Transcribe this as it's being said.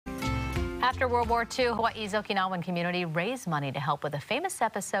After World War II, Hawaii's Okinawan community raised money to help with a famous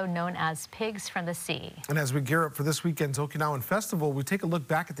episode known as Pigs from the Sea. And as we gear up for this weekend's Okinawan Festival, we take a look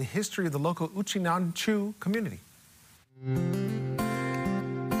back at the history of the local Uchinanchu community.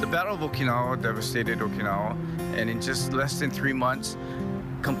 The Battle of Okinawa devastated Okinawa, and in just less than 3 months,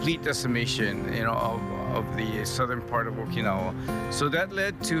 complete decimation, of the southern part of Okinawa. So that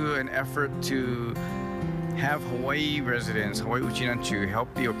led to an effort to have Hawaii residents, Hawaii Uchinanchu,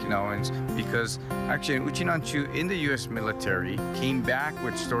 help the Okinawans, because actually Uchinanchu in the U.S. military came back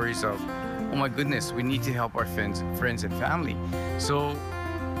with stories of, oh my goodness, we need to help our friends and family. So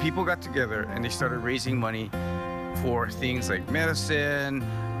people got together and they started raising money for things like medicine,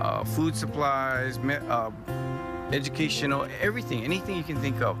 food supplies, educational, everything, anything you can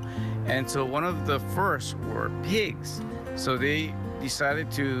think of. And so one of the first were pigs. So they decided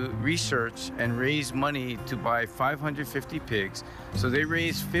to research and raise money to buy 550 pigs. So they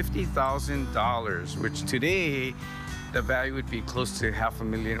raised $50,000, which today the value would be close to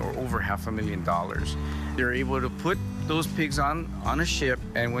 $500,000 or over $500,000. They're able to put those pigs on a ship,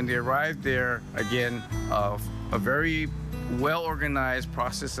 and when they arrived there, again, a very well-organized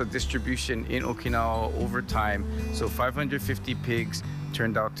process of distribution in Okinawa over time. So 550 pigs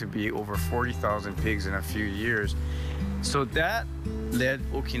turned out to be over 40,000 pigs in a few years. So that led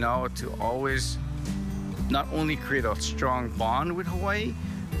Okinawa to always not only create a strong bond with Hawaii,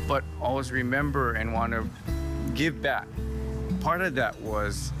 but always remember and want to give back. Part of that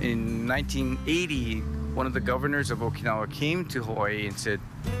was in 1980, one of the governors of Okinawa came to Hawaii and said,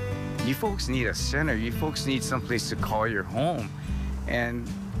 you folks need a center, you folks need someplace to call your home. And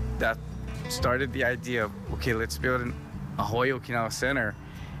that started the idea of, okay, let's build a Hawaii Okinawa Center.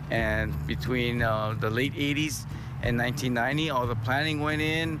 And between the late 80s and 1990, all the planning went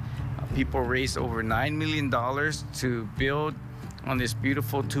in. People raised over $9 million to build on this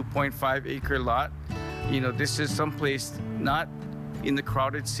beautiful 2.5 acre lot. This is someplace not in the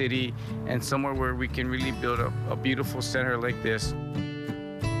crowded city and somewhere where we can really build a beautiful center like this.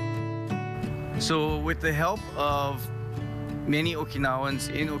 So with the help of many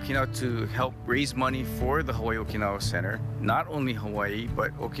Okinawans in Okinawa to help raise money for the Hawaii Okinawa Center, not only Hawaii,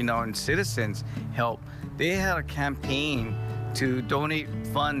 but Okinawan citizens help. They had a campaign to donate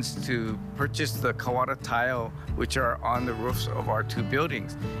funds to purchase the Kawara tile, which are on the roofs of our 2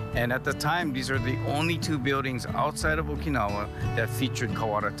 buildings. And at the time, these are the only 2 buildings outside of Okinawa that featured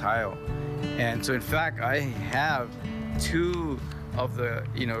Kawara tile. And so in fact, I have 2 of the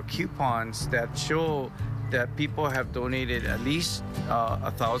coupons that show that people have donated at least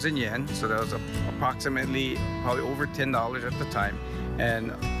 1,000 yen, so that was approximately probably over $10 at the time,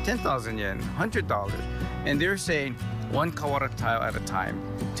 and 10,000 yen, $100. And they're saying 1 Kawara tile at a time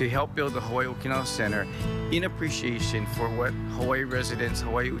to help build the Hawaii Okinawa Center in appreciation for what Hawaii residents,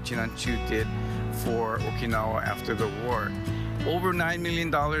 Hawaii Uchinanchu did for Okinawa after the war. Over $9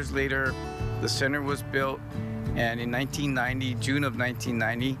 million later, the center was built, and in 1990, June of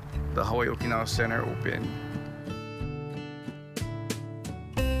 1990, the Hawaii Okinawa Center opened.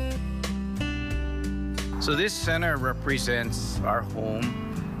 So this center represents our home.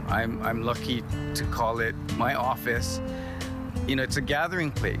 I'm lucky to call it my office. It's a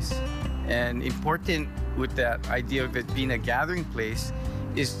gathering place. And important with that idea of it being a gathering place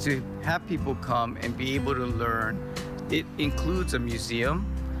is to have people come and be able to learn. It includes a museum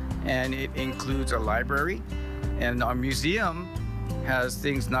and it includes a library. And our museum has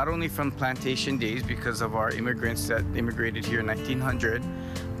things not only from plantation days because of our immigrants that immigrated here in 1900,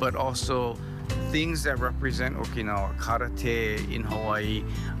 but also things that represent Okinawa, karate in Hawaii,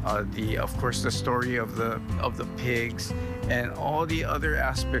 of course the story of the pigs, and all the other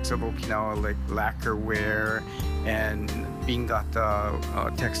aspects of Okinawa like lacquerware and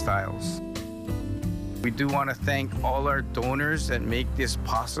bingata textiles. We do want to thank all our donors that make this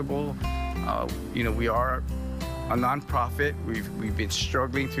possible. We are a nonprofit. We've been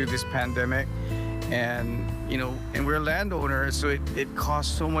struggling through this pandemic, and we're a landowner, so it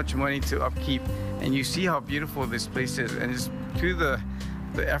costs so much money to upkeep. And you see how beautiful this place is, and it's through the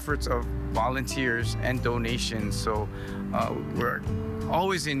efforts of volunteers and donations. So we're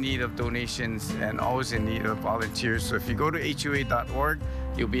always in need of donations and always in need of volunteers. So if you go to hua.org,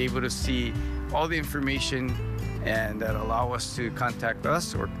 you'll be able to see all the information and that allow us to contact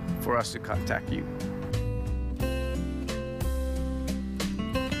us or for us to contact you.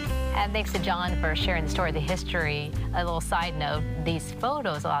 And thanks to John for sharing the story, the history. A little side note, these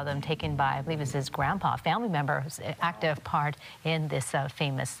photos, a lot of them taken by, I believe it was his grandpa, family member, who's an active part in this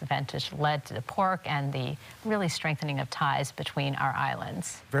famous event, which led to the pork and the really strengthening of ties between our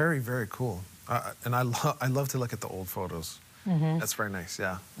islands. Very, very cool. And I love to look at the old photos. That's very nice,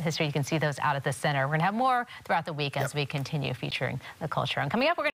 yeah. History, you can see those out at the center. We're going to have more throughout the week as we continue featuring the culture. And coming up, we're going